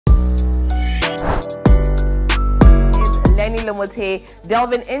Lerny Lomotey,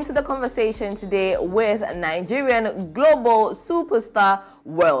 delving into the conversation today with Nigerian global superstar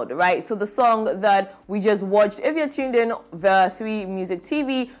Wurld, right? So the song that we just watched, if you're tuned in via 3 Music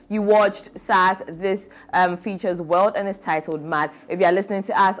TV, you watched Sarz. This features Wurld and is titled Mad. If you're listening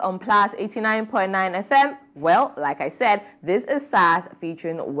to us on Plus 89.9 FM, well, like I said, this is Sarz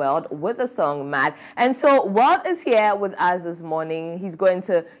featuring Wurld with the song Mad. And so Wurld is here with us this morning. He's going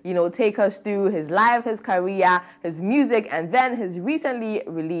to, take us through his life, his career, his music, and then his recently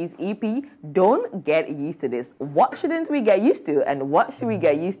released EP, Don't Get Used to This. What shouldn't we get used to, and what should we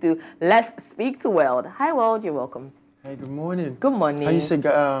get used to? Let's speak to Wurld. Hi, Wurld. You're welcome. Hey, good morning. Good morning. How you say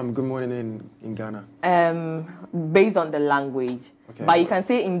good morning in Ghana? Based on the language. Okay. But you can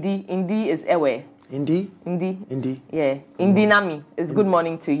say Indi. Indi is Ewe. Indi? Indi. Indi. Yeah. Indinami is good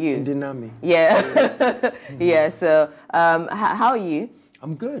morning to you. Indinami. Yeah. Yeah. So, how are you?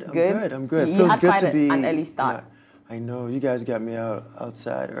 I'm good. I'm good. You Feels had good quite to be an early start. I know. You guys got me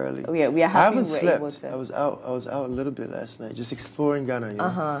outside early. Oh, yeah, we are happy. I haven't slept. I was out a little bit last night, just exploring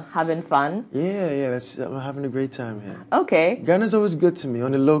Ghana. Having fun. Yeah. I'm having a great time here. Okay. Ghana's always good to me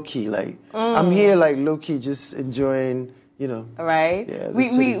on the low key. I'm here low key, just enjoying. Right. Yeah,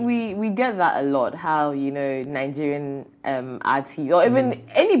 we get that a lot. How Nigerian artists or even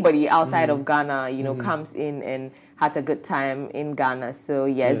anybody outside of Ghana, comes in and has a good time in Ghana. So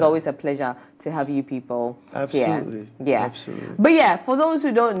it's always a pleasure to have you people. Absolutely. Here. Yeah. Absolutely. But for those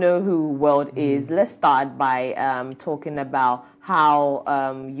who don't know who Wurld is, let's start by talking about how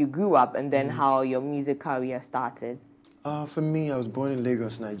you grew up and then how your music career started. For me, I was born in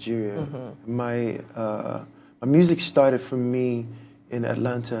Lagos, Nigeria. My music started for me in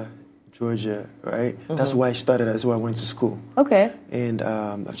Atlanta, Georgia, right? That's why I started. That's why I went to school. Okay. And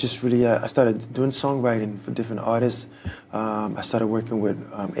I just really, I started doing songwriting for different artists. I started working with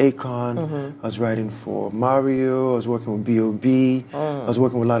Akon. I was writing for Mario. I was working with B.O.B. I was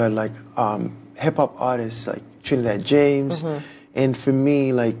working with a lot of hip-hop artists like Trinidad James. And for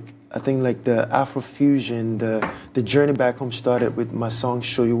me, I think the Afrofusion, the journey back home started with my song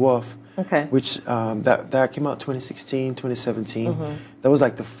Show You Off. Okay. Which that came out 2016, 2017. That was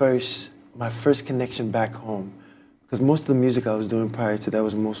my first connection back home, because most of the music I was doing prior to that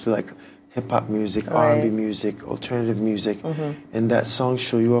was mostly hip-hop music, R&B music, alternative music, and that song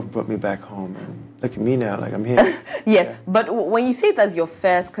Show You Off brought me back home. And look at me now, I'm here. Yes, but when you say it as your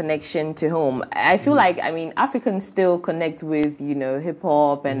first connection to home, I feel Africans still connect with,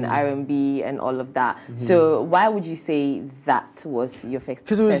 hip-hop and R&B and all of that. So why would you say that was your first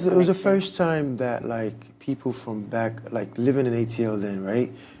Because it was the first time that, people from back, living in ATL then,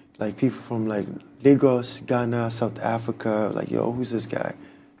 right? People from, Lagos, Ghana, South Africa, yo, who's this guy?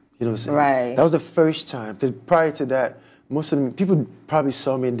 You know what I'm saying? Right. That was the first time, because prior to that, most of them, people probably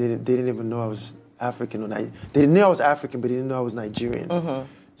saw me and they didn't even know I was African. They knew I was African, but they didn't know I was Nigerian.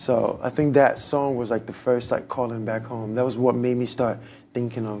 So I think that song was the first calling back home. That was what made me start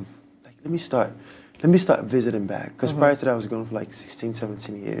thinking of let me start visiting back, because prior to that I was going for 16,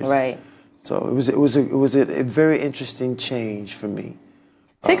 17 years. Right. So it was a very interesting change for me.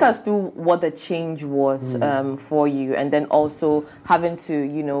 Take us through what the change was for you, and then also having to,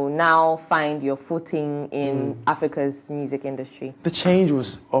 now find your footing in Africa's music industry. The change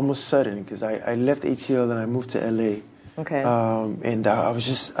was almost sudden, because I left ATL and I moved to LA. Okay. And I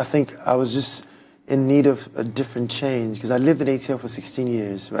think I was just in need of a different change, because I lived in ATL for 16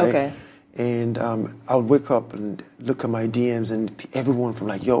 years, right? Okay. And I would wake up and look at my DMs, and everyone from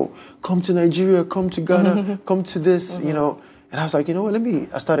yo, come to Nigeria, come to Ghana, come to this, And I was like, you know what,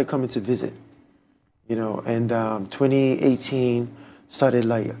 I started coming to visit, and 2018 started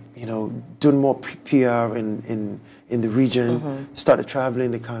doing more PR in the region, started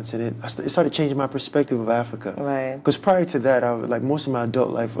traveling the continent. It started changing my perspective of Africa. Right. Because prior to that, most of my adult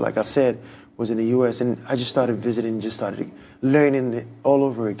life, like I said, was in the US, and I just started visiting and just started learning it all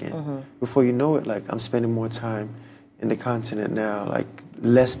over again. Before you know it, I'm spending more time in the continent now,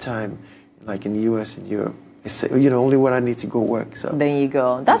 less time in the US and Europe. It's, only when I need to go work. So there you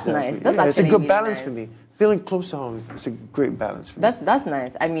go. That's nice. That's it's a good balance nice for me. Feeling close to home, it's a great balance for me. That's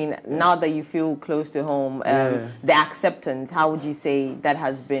nice. Now that you feel close to home, the acceptance, how would you say that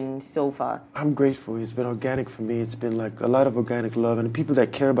has been so far? I'm grateful. It's been organic for me. It's been a lot of organic love, and the people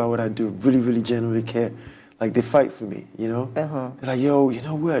that care about what I do really, really genuinely care. They fight for me, They're like, yo, you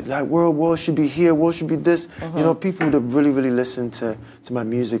know what? World should be here. World should be this. People that really, really listen to my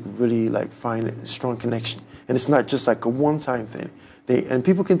music really find a strong connection. And it's not just a one-time thing. and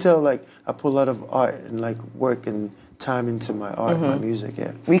people can tell like I put a lot of art and like work and time into my art, my music.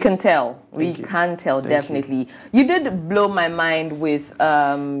 Yeah, we can tell. We can tell, definitely. You did blow my mind with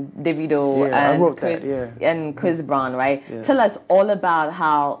Davido and Chris Brown, right? Yeah. Tell us all about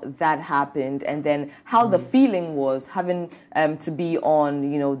how that happened, and then how the feeling was having to be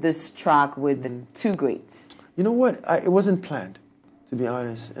on, this track with the two greats. You know what? It wasn't planned, to be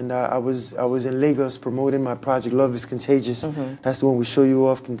honest. And I was in Lagos promoting my project, Love is Contagious. That's the one we show you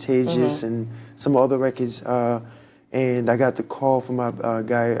off, Contagious, and some other records. And I got the call from my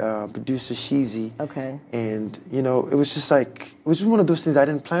producer, Sheezy. Okay. And, it was just like, it was just one of those things I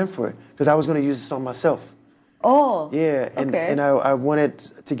didn't plan for it, because I was going to use this on myself. Oh. Yeah, and I wanted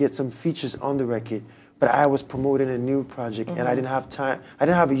to get some features on the record, but I was promoting a new project, and I didn't have time. I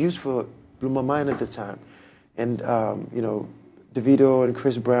didn't have a use for it. Blew my mind at the time. And, Davido and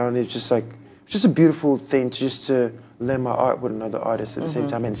Chris Brown, it's just like, it's just a beautiful thing to lend my art with another artist at the same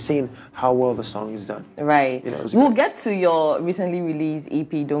time, and seeing how well the song is done. Right. We'll get to your recently released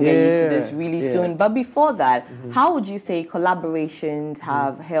EP, Don't Get Used to This, really soon. But before that, how would you say collaborations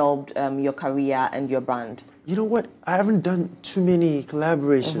have helped your career and your brand? You know what? I haven't done too many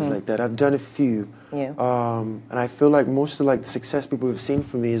collaborations like that. I've done a few. Yeah. And I feel like most of the success people have seen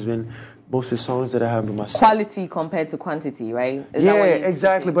from me has been most of the songs that I have with myself. Quality compared to quantity, right? Is that what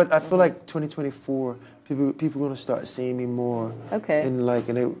exactly. But I feel like 2024, people are going to start seeing me more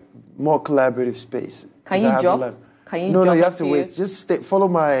in a more collaborative space. Can you drop? No, you have to wait. Just follow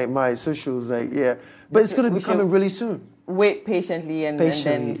my socials. But it's going to be coming really soon. Wait patiently and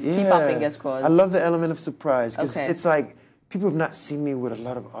then keep our fingers crossed. I love the element of surprise, because it's like people have not seen me with a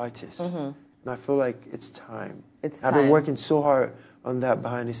lot of artists, and I feel like it's time. I've been working so hard on that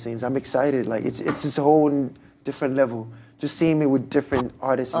behind the scenes. I'm excited. Like it's this whole different level. Just seeing me with different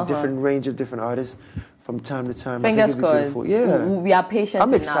artists, a different range of different artists from time to time. Fingers crossed. Yeah, we are patient.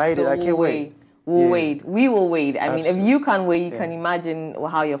 I'm excited. I can't wait. We'll wait. We will wait. I mean, if you can wait, you can imagine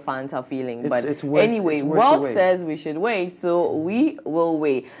how your fans are feeling. Anyway, Wurld says we should wait, so we will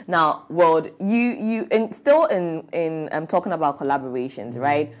wait. Now, Wurld, you and still in talking about collaborations,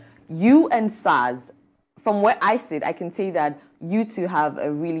 right? You and Sarz, from where I sit, I can say that you two have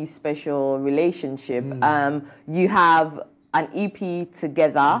a really special relationship. You have an EP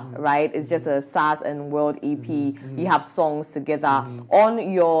together, right? It's just a Sarz and Wurld EP. You have songs together.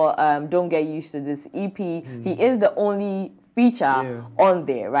 On your Don't Get Used to This EP, he is the only feature on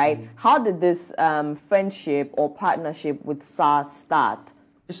there, right? How did this friendship or partnership with Sarz start?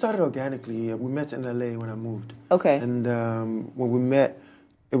 It started organically. We met in LA when I moved. Okay. And when we met,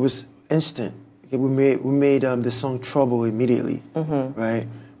 it was instant. We made the song Trouble immediately, right?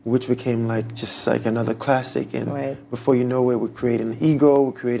 Which became just another classic. And before you know it, we're creating Ego,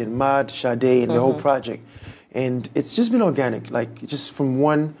 we're creating Mad, Sade, and the whole project. And it's just been organic, just from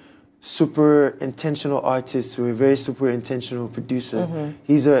one super intentional artist to a very super intentional producer.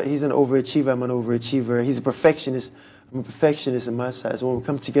 He's an overachiever, I'm an overachiever. He's a perfectionist, I'm a perfectionist on my side. So when we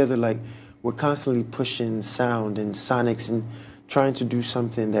come together, we're constantly pushing sound and sonics and trying to do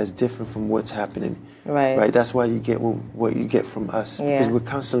something that's different from what's happening. Right. That's why you get what you get from us, because we're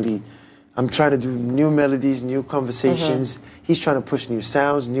constantly. I'm trying to do new melodies, new conversations. He's trying to push new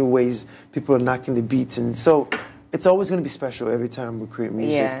sounds, new ways people are knocking the beats, and so it's always going to be special every time we create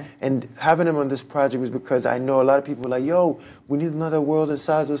music. Yeah. And having him on this project was because I know a lot of people were like, "Yo, we need another Wurld and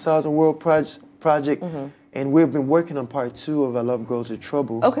Sarz and Wurld project." And we've been working on part 2 of I Love Girls with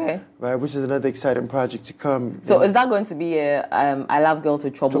Trouble. Okay. Right, which is another exciting project to come. So is that going to be a I Love Girls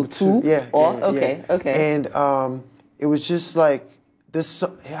with Trouble 2? Yeah. Okay. And it was just this,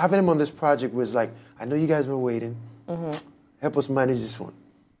 having him on this project was I know you guys been waiting. Help us manage this one.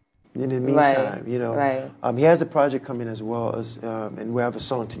 In the meantime, he has a project coming as well, and we have a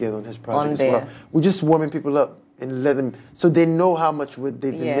song together on his project as well. We're just warming people up and let them, so they know how much they've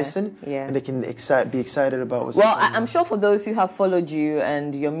been missing, and they can be excited about what's Well, I'm sure for those who have followed you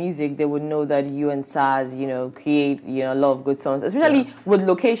and your music, they would know that you and Sarz, create, a lot of good songs, especially with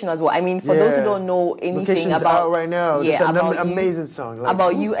Location as well. I mean, for those who don't know anything Location's about... out right now. It's an amazing song.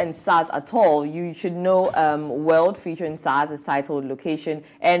 About you and Sarz at all, you should know Wurld featuring Sarz is titled Location,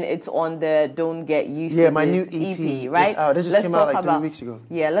 and it's on the Don't Get Used to This my new EP, right? It's out. It just came out 3 weeks ago.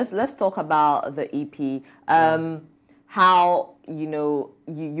 Yeah, let's talk about the EP. How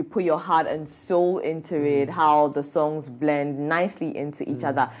you put your heart and soul into it, how the songs blend nicely into each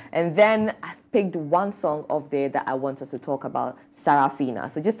other, and then I picked one song off there that I want us to talk about, Sarafina.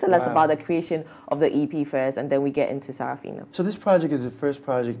 So just tell us about the creation of the EP first, and then we get into Sarafina. So this project is the first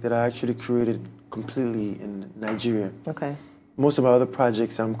project that I actually created completely in Nigeria. Okay. most of my other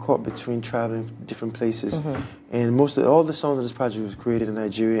projects, I'm caught between traveling different places. And all the songs on this project was created in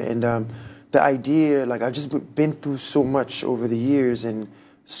Nigeria. And the idea, like I've just been through so much over the years and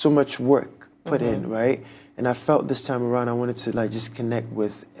so much work put in, right? And I felt this time around I wanted to like just connect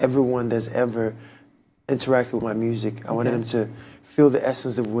with everyone that's ever interacted with my music. I wanted them to feel the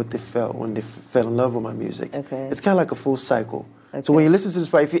essence of what they felt when they fell in love with my music. It's kind of like a full cycle. So when you listen to this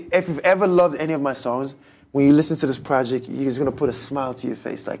project, if you've ever loved any of my songs, when you listen to this project, you're just gonna put a smile to your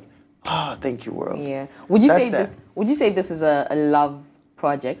face, like, ah, thank you, world. Yeah. Would you say this is a love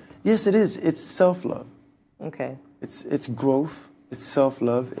project? Yes, it is. It's self-love. Okay. It's growth. It's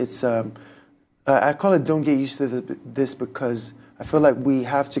self-love. It's I call it "Don't Get Used to This" because I feel like we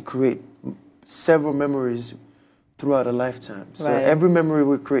have to create several memories throughout a lifetime. So every memory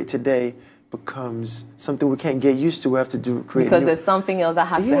we create today becomes something we can't get used to. We have to create because there's something else that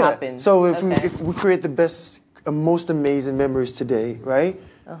has to happen. So if we create the best, most amazing memories today, right?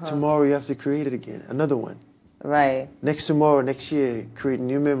 Tomorrow you have to create it again, another one. Right. Next tomorrow, next year, create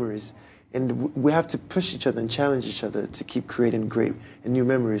new memories. And we have to push each other and challenge each other to keep creating great and new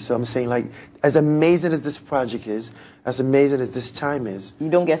memories. So I'm saying, like, as amazing as this project is, as amazing as this time is, you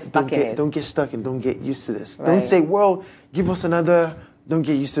don't get stuck in it. Don't get stuck and don't get used to this. Right. Don't say, world, give us another. Don't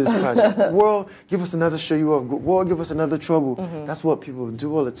get used to this project. World, give us another show you off. World, give us another trouble. That's what people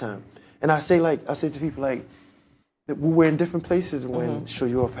do all the time. And I say to people, like, we're in different places when Show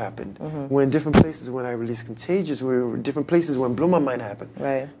You Off happened. We're in different places when I released Contagious. We're in different places when Blow My Mind happened.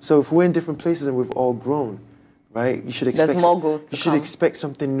 Right. So if we're in different places and we've all grown, right, you should expect there's more growth to come. Expect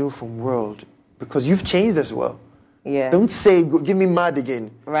something new from World because you've changed as well. Yeah. Don't say, give me mad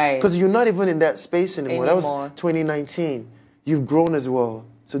again. Right. Because you're not even in that space anymore. That was 2019. You've grown as well.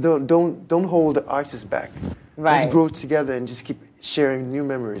 So don't hold the artist back. Right. Let's grow together and just keep sharing new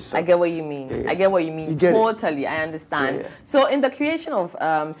memories. So. I get what you mean. Yeah. I get what you mean. You get totally. I understand. Yeah. So in the creation of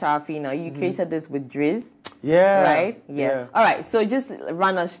Sarafina, you created this with Driz. Yeah. Right? Yeah. All right. So just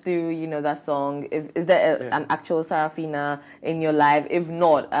run us through, that song. Is there an actual Sarafina in your life? If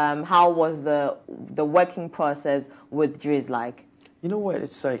not, how was the working process with Driz like? You know what?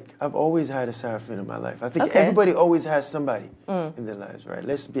 It's like I've always had a Sarafina in my life. I think everybody always has somebody in their lives, right?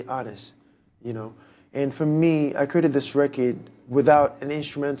 Let's be honest, And for me, I created this record without an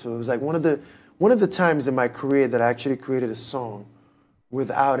instrumental. It was like one of the times in my career that I actually created a song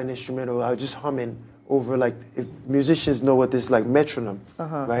without an instrumental. I was just humming over, like, if musicians know what this like metronome,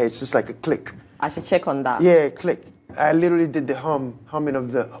 right? It's just like a click. I should check on that. Yeah, click. I literally did the humming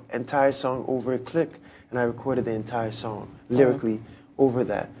of the entire song over a click, and I recorded the entire song lyrically over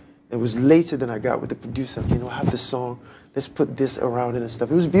that. It was later than I got with the producer. I have this song. Let's put this around it and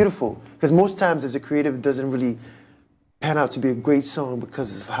stuff. It was beautiful because most times as a creative, it doesn't really pan out to be a great song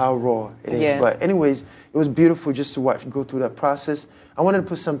because of how raw it is. But anyways, it was beautiful just to go through that process. I wanted to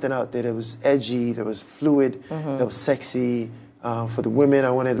put something out there that was edgy, that was fluid, that was sexy. For the women,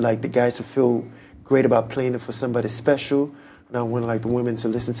 I wanted like the guys to feel great about playing it for somebody special. And I wanted like the women to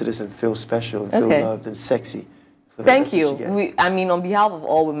listen to this and feel special and feel loved and sexy. So thank you. On behalf of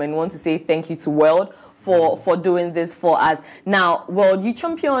all women, we want to say thank you to Wurld for doing this for us. Now, Wurld, you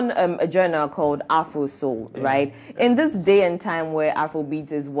champion a genre called Afro Soul, right? In this day and time where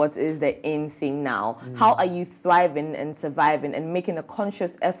Afrobeat is what is the in thing now, how are you thriving and surviving and making a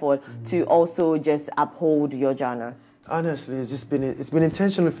conscious effort to also just uphold your genre? Honestly, it's been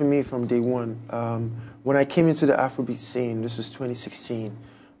intentional for me from day one. When I came into the Afrobeat scene, this was 2016.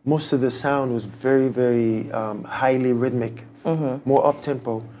 Most of the sound was very, very highly rhythmic, more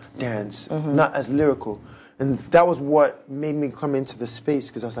up-tempo dance, not as lyrical. And that was what made me come into the space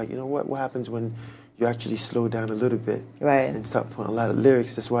because I was like, what happens when you actually slow down a little bit and start putting a lot of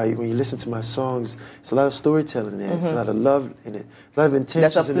lyrics? That's why when you listen to my songs, it's a lot of storytelling in it. It's a lot of love in it. A lot of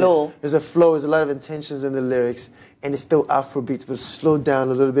intentions There's a flow. in it. There's a flow. There's a lot of intentions in the lyrics. And it's still Afrobeats, but slowed down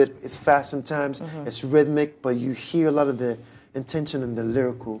a little bit. It's fast sometimes. It's rhythmic, but you hear a lot of the intention and the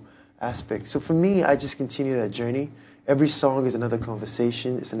lyrical aspect. So for me, I just continue that journey. Every song is another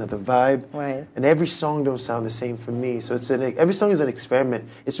conversation. It's another vibe. Right. And every song don't sound the same for me. So every song is an experiment.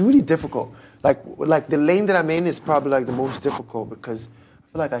 It's really difficult. Like the lane that I'm in is probably like the most difficult because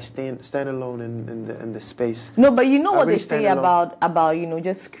I feel like I stand alone in the space. No, but you know what they say about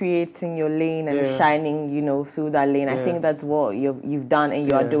just creating your lane and shining through that lane. I think that's what you've done and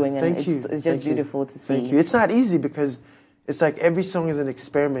you are doing, and it's just beautiful to see. Thank you. It's not easy because it's like every song is an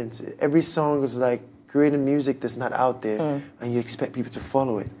experiment. Every song is like creating music that's not out there, and you expect people to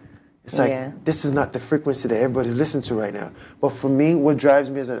follow it. It's like this is not the frequency that everybody's listening to right now. But for me, what drives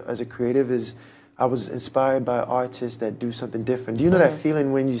me as a creative is I was inspired by artists that do something different. Do you know that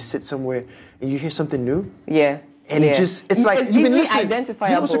feeling when you sit somewhere and you hear something new? Yeah. And it's like, you've been listening. Identifiable.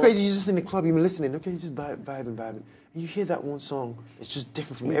 You know what's so crazy? You're just in the club, you've been listening. Okay, you're just vibing. And you hear that one song, it's just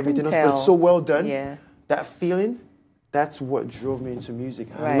different from everything else, but it's so well done. Yeah. That feeling, that's what drove me into music.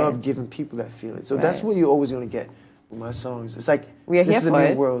 Right. I love giving people that feeling. So that's what you're always going to get with my songs. It's like, this is a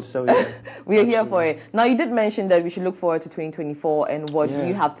new world. So yeah. We are here for it. Now, you did mention that we should look forward to 2024 and what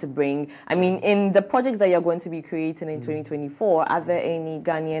you have to bring. I mean, in the projects that you're going to be creating in 2024, are there any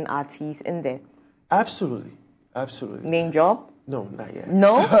Ghanaian artists in there? Absolutely. Name drop? No, not yet.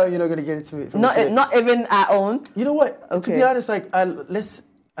 No? You're not going to get it to me. Not even our own? You know what? To be honest, like, let's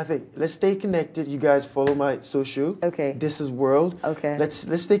stay connected. You guys follow my social. Okay. This is Wurld. Okay. Let's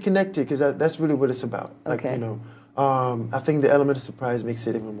stay connected, because that's really what it's about. Like, you know, I think the element of surprise makes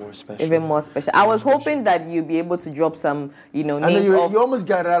it even more special. Even more special. I was hoping that you'd be able to drop some, names. I know you almost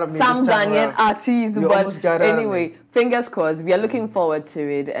got it out of me. Some Ghanaian artists, but anyway, fingers crossed. We are looking forward to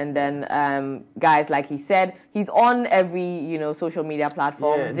it. And then, guys, like he said, he's on every, social media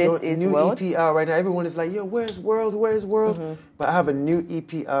platform. Yeah, this is new Wurld. EP out right now. Everyone is like, yo, where's Wurld? Where's Wurld? But I have a new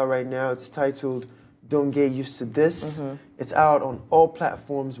EP out right now. It's titled Don't Get Used to This. It's out on all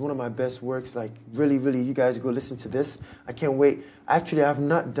platforms. One of my best works. Like, really, you guys go listen to this. I can't wait. Actually, I have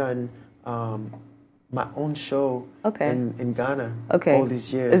not done my own show in Ghana all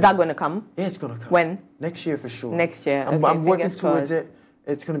these years. Is that going to come? Yeah, it's going to come. When? Next year for sure. Next year. I'm working towards it.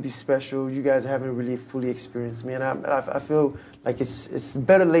 It's going to be special. You guys haven't really fully experienced me, and I feel like it's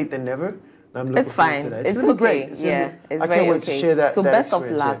better late than never. I'm looking forward to that. It's really great. I can't wait to share that. So best of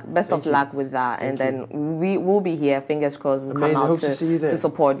experience. luck. Best of luck with that. And then we will be here. Fingers crossed. We'll come out Hope to see you there. to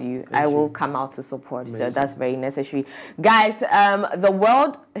support you. I will come out to support you. So that's very necessary. Guys, the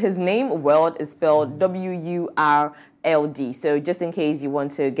Wurld, his name, Wurld, is spelled W-U-R-L-D. So just in case you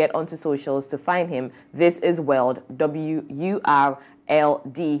want to get onto socials to find him, this is Wurld, W-U-R-L-D.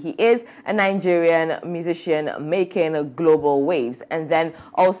 He is a Nigerian musician making global waves. And then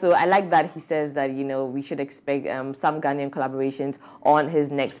also, I like that he says that, we should expect some Ghanaian collaborations on his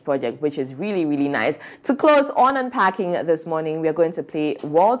next project, which is really, really nice. To close on Unpacking this morning, we are going to play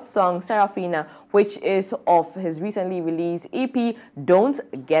Wurld's song, Serafina, which is of his recently released EP, Don't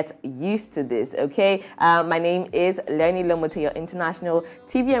Get Used to This, okay? My name is Lerny Lomotey, your international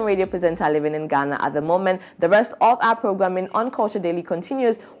TV and radio presenter living in Ghana at the moment. The rest of our programming on Culture Daily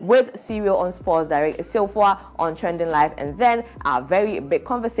continues with Serial on Sports Direct, Silfwa on Trending Live, and then our very big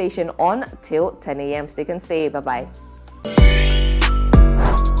conversation on till 10 a.m. Stay and stay. Bye-bye.